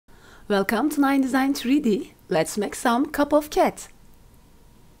Welcome to 9 Design 3D. Let's make some cup of cat.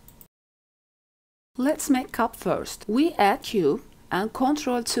 Let's make cup first. We add cube and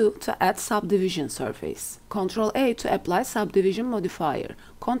Ctrl+2 to add subdivision surface. Ctrl+A to apply subdivision modifier.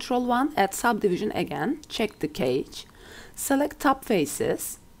 Ctrl+1 add subdivision again. Check the cage. Select top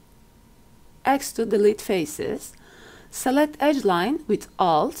faces. X to delete faces. Select edge line with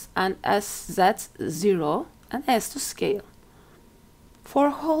Alt and SZ0 and S to scale. For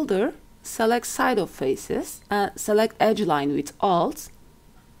holder, select side of faces and select edge line with Alt,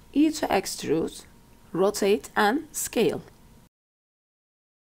 E to extrude, rotate and scale.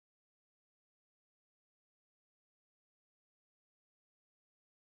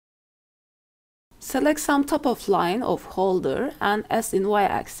 Select some top of line of holder and S in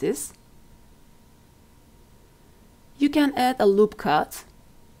Y-axis. You can add a loop cut.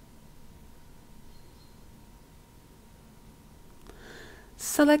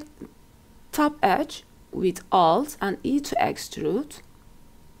 Select top edge with Alt and E to extrude,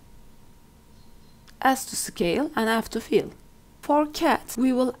 S to scale and F to fill. For cat,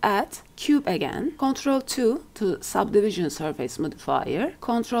 we will add cube again. Ctrl+2 to subdivision surface modifier.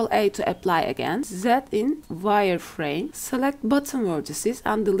 Ctrl+A to apply again. Z in wireframe. Select bottom vertices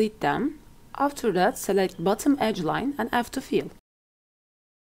and delete them. After that, select bottom edge line and F to fill.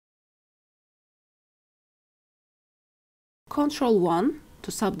 Ctrl+1 to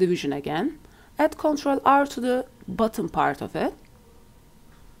subdivision again. Add Ctrl+R to the bottom part of it.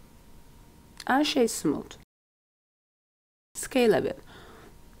 And shade smooth. Scale a bit.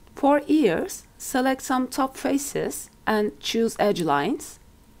 For ears, select some top faces and choose edge lines.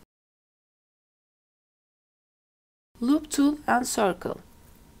 Loop tool and circle.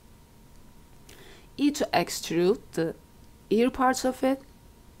 E to extrude the ear parts of it.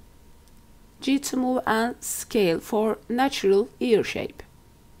 G to move and scale for natural ear shape.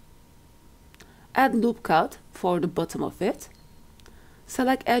 Add loop cut for the bottom of it.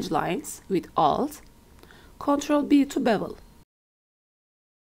 Select edge lines with Alt. Ctrl+B to bevel.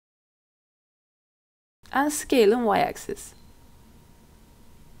 And scale in Y-axis.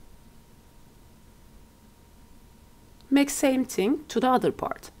 Make same thing to the other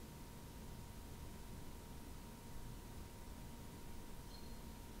part.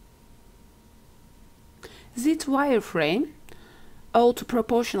 Z to wireframe, O to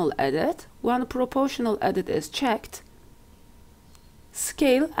proportional edit. When proportional edit is checked,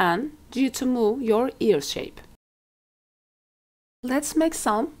 scale and G to move your ear shape. Let's make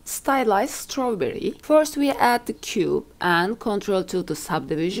some stylized strawberry. First we add the cube and Ctrl+2 to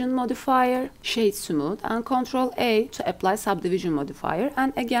subdivision modifier, shade smooth and Ctrl+A to apply subdivision modifier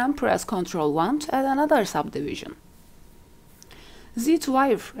and again press Ctrl+1 to add another subdivision. Z to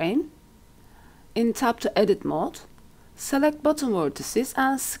wireframe, in tab to edit mode, select bottom vertices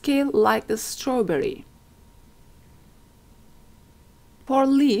and scale like a strawberry. For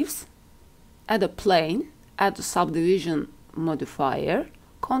leaves, add a plane, add the subdivision modifier,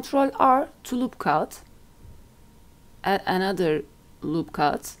 Ctrl+R to loop cut, add another loop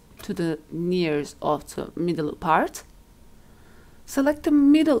cut to the nearest of the middle part, select the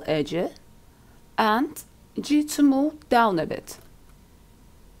middle edge and G to move down a bit.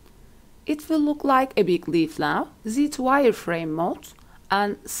 It will look like a big leaf now. Z to wireframe mode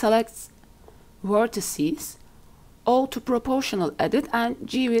and select vertices, O to proportional edit and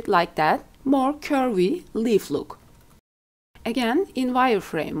G with like that, more curvy leaf look. Again, in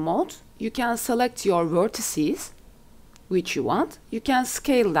wireframe mode, you can select your vertices, which you want. You can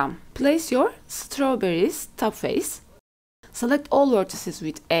scale them. Place your strawberries top face. Select all vertices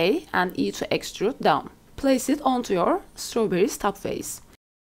with A and E to extrude down. Place it onto your strawberries top face.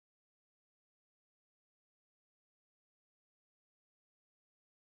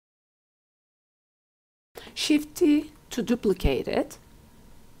 Shift T to duplicate it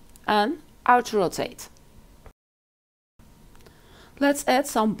and R to rotate. Let's add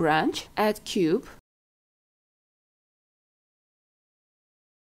some branch. Add cube.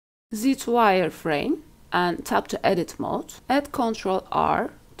 Z to wireframe and tap to edit mode. Add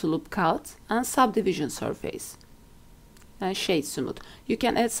Ctrl+R to loop cut and subdivision surface and shade smooth. You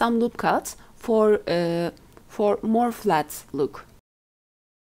can add some loop cuts for more flat look.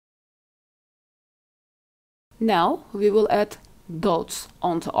 Now we will add dots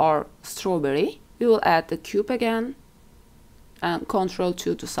onto our strawberry. We will add the cube again and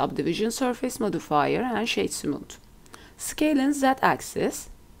Ctrl+2 to subdivision surface modifier and shade smooth. Scale in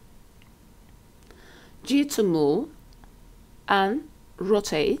Z-axis, G to move and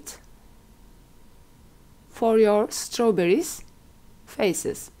rotate for your strawberries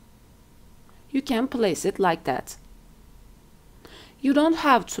faces. You can place it like that. You don't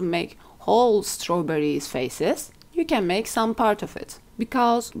have to make whole strawberries faces. You can make some part of it,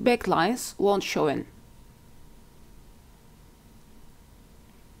 because backlines won't show in.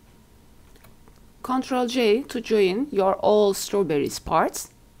 Ctrl J to join your all strawberries parts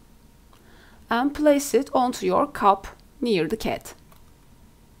and place it onto your cup near the cat.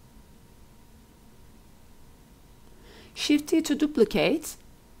 Shift T to duplicate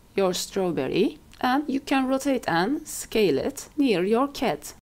your strawberry, and you can rotate and scale it near your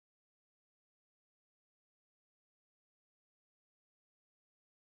cat.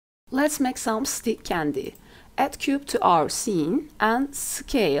 Let's make some stick candy. Add cube to our scene and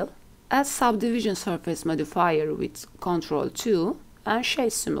scale. Add subdivision surface modifier with Ctrl 2 and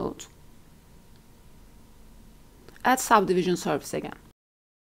shade smooth. Add subdivision surface again.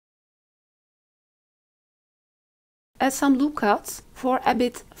 Add some loop cuts for a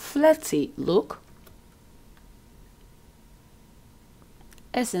bit flatty look.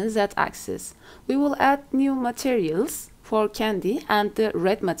 Essence Z-axis. We will add new materials for candy and the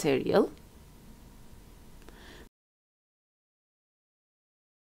red material.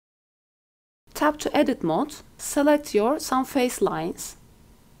 Tap to edit mode, select some face lines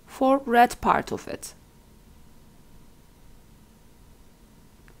for red part of it.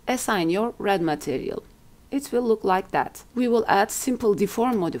 Assign your red material. It will look like that. We will add simple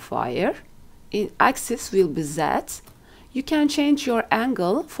deform modifier. In axis will be Z. You can change your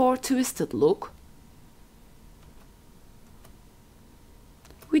angle for twisted look.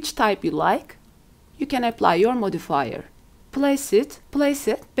 Which type you like, you can apply your modifier. Place it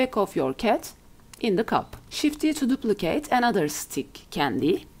back of your cat in the cup. Shift T to duplicate another stick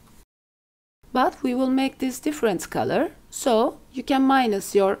candy. But we will make this different color, so you can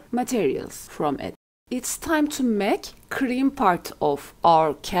minus your materials from it. It's time to make cream part of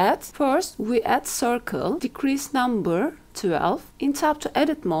our cat. First, we add circle, decrease number 12. In tab to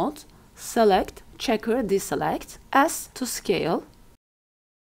edit mode, select, checker, deselect, S to scale.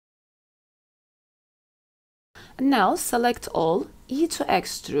 Now select all, E to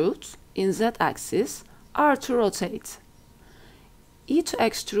extrude in Z-axis, R to rotate. E to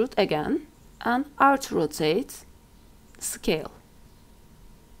extrude again, and R to rotate, scale.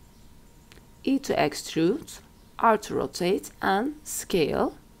 E to extrude, R to rotate and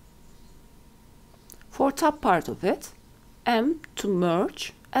scale. For top part of it, M to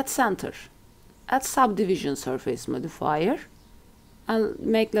merge at center. Add subdivision surface modifier and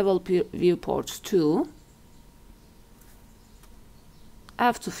make level viewports 2.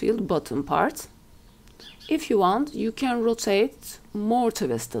 F to fill bottom part. If you want, you can rotate more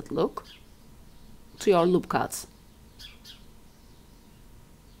twisted look to your loop cuts.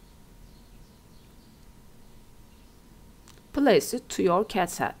 Place it to your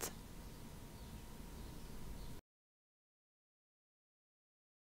cat's head.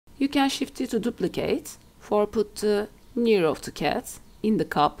 You can shift it to duplicate for put the near of the cat in the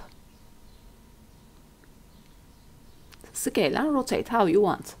cup. Scale and rotate how you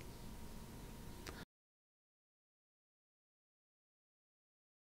want.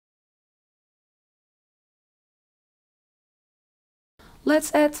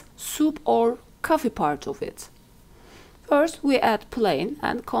 Let's add soup or coffee part of it. First, we add plane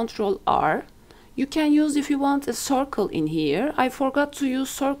and Ctrl R. You can use if you want a circle in here. I forgot to use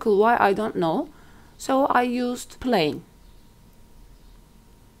circle, why I don't know. So I used plane.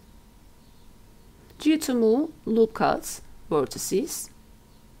 G to move loop cuts, vertices,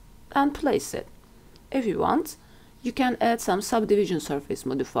 and place it. If you want, you can add some subdivision surface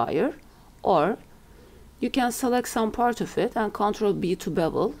modifier, or you can select some part of it and Ctrl B to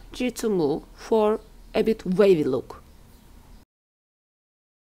bevel, G to move for a bit wavy look.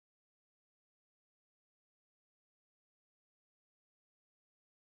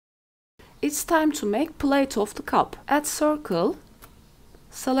 It's time to make plate of the cup. Add circle,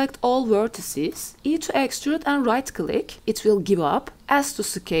 select all vertices, E to extrude and right click, it will give up, S to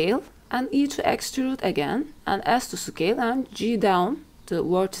scale and E to extrude again, and S to scale and G down the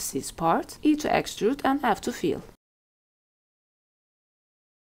vertices part, E to extrude and F to fill.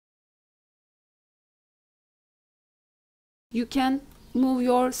 You can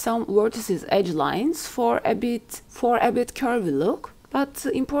move some vertices edge lines for a bit curvy look. But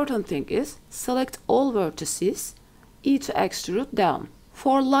the important thing is select all vertices, E to extrude down.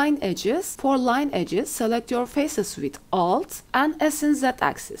 For line edges, select your faces with Alt and S in Z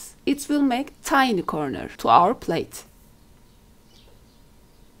axis. It will make tiny corner to our plate.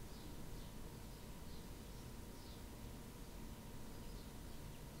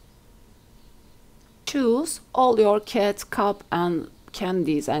 Choose all your cat, cup and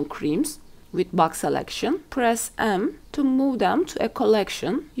candies and creams. with box selection. Press M to move them to a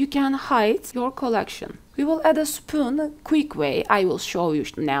collection. You can hide your collection. We will add a spoon a quick way I will show you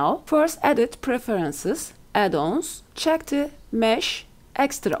now. First, edit preferences, add-ons, check the mesh,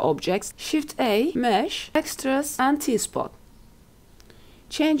 extra objects, Shift A, mesh, extras and T-spot.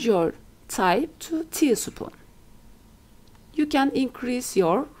 Change your type to T-spoon. You can increase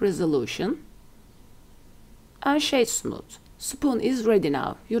your resolution and shade smooth. Spoon is ready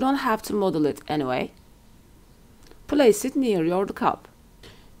now. You don't have to model it anyway. Place it near your cup.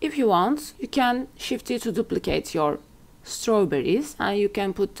 If you want, you can shift it to duplicate your strawberries and you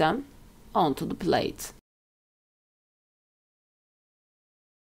can put them onto the plate.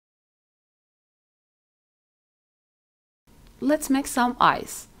 Let's make some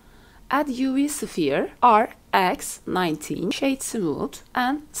eyes. Add UV sphere, RX19, shade smooth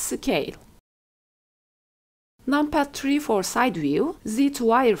and scale. Numpad 3 for side view, Z to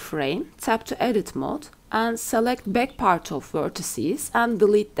wireframe, tap to edit mode and select back part of vertices and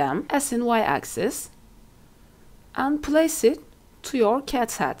delete them as in y-axis and place it to your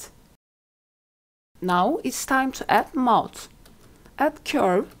cat's head. Now it's time to add mouth. Add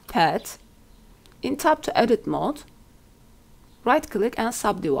curve, head, in tap to edit mode, right click and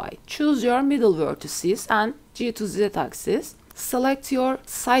subdivide. Choose your middle vertices and G to Z axis. Select your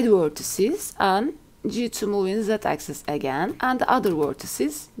side vertices and G to move in Z axis again and the other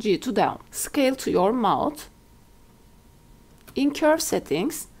vertices G to down. Scale to your mouth. In curve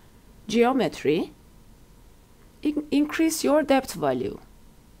settings, geometry, increase your depth value.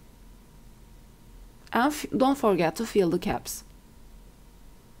 And don't forget to fill the caps.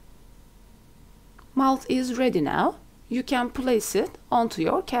 Mouth is ready now. You can place it onto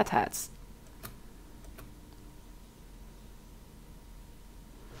your cat heads.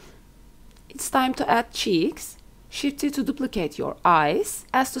 It's time to add cheeks. Shift it to duplicate your eyes,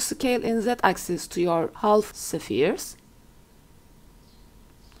 as to scale in Z-axis to your half spheres.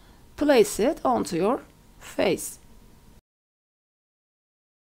 Place it onto your face.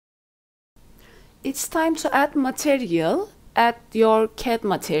 It's time to add material. Add your cat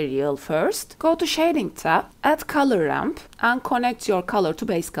material first. Go to Shading tab, add Color Ramp and connect your color to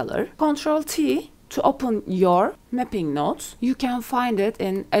base color. Ctrl T to open your mapping nodes. You can find it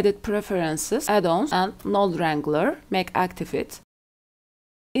in Edit Preferences, Add-ons and Node Wrangler. Make active it.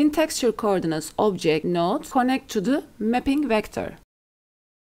 In Texture Coordinates Object node, connect to the mapping vector.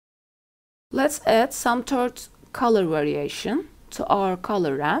 Let's add some third color variation to our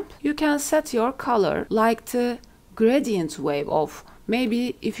color ramp. You can set your color like the gradient wave of,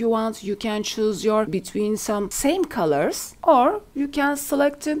 maybe if you want you can choose your between some same colors or you can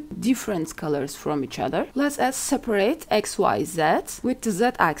select different colors from each other. Let's add separate XYZ with the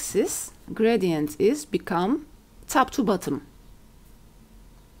Z axis. Gradient is become top to bottom.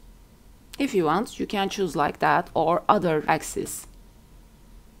 If you want you can choose like that or other axis.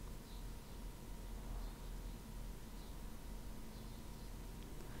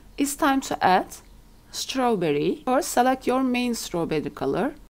 It's time to add strawberry. First, select your main strawberry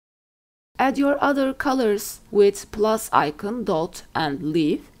color. Add your other colors with plus icon, dot and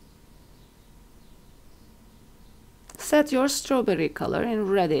leaf. Set your strawberry color in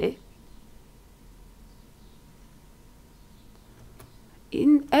ready.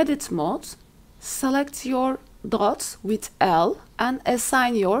 In edit mode, select your dots with L and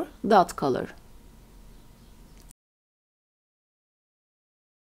assign your dot color.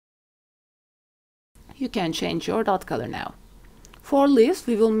 You can change your dot color now. For leaves,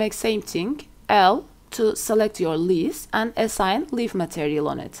 we will make same thing. L to select your leaves and assign leaf material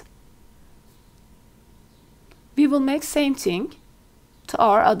on it. We will make same thing to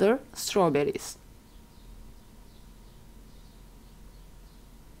our other strawberries.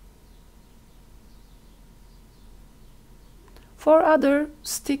 For other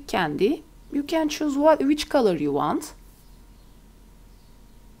stick candy, you can choose which color you want.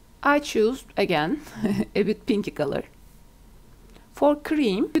 I choose again a bit pinky color. For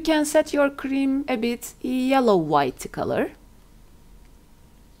cream, you can set your cream a bit yellow white color.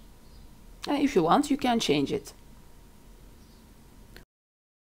 And if you want, you can change it.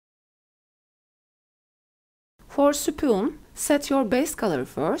 For spoon, set your base color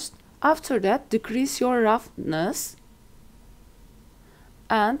first. After that, decrease your roughness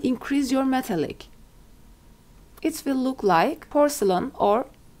and increase your metallic. It will look like porcelain or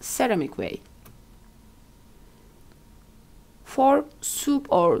ceramic way. For soup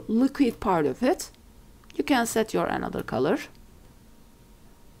or liquid part of it, you can set your another color.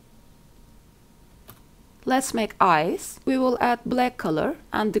 Let's make eyes. We will add black color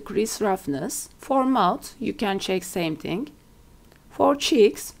and decrease roughness. For mouth, you can check same thing. For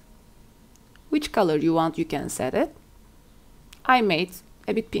cheeks, Which color you want, you can set it. I made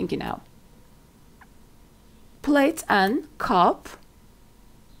a bit pinky now. Plate and cup.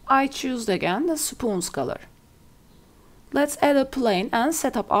 I choose again the spoon's color. Let's add a plane and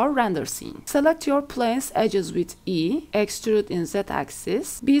set up our render scene. Select your plane's edges with E, extrude in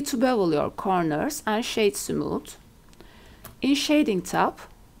Z-axis, B to bevel your corners and shade smooth. In shading tab,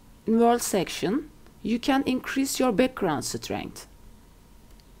 in world section, you can increase your background strength.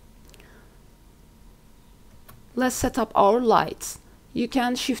 Let's set up our lights. You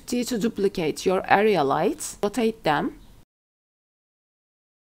can shift D to duplicate your area lights, rotate them.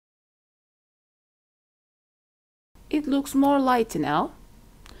 It looks more lighty now.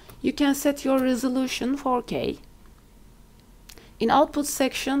 You can set your resolution 4K. In output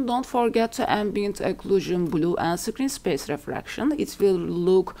section, don't forget to ambient occlusion blue and screen space refraction. It will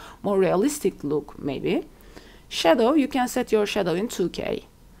look more realistic look maybe. Shadow, you can set your shadow in 2K.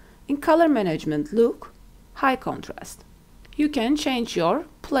 In color management look, high contrast. You can change your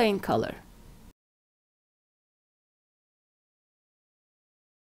plane color.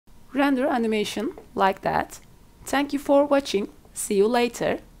 Render animation like that. Thank you for watching. See you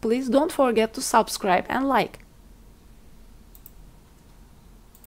later. Please don't forget to subscribe and like.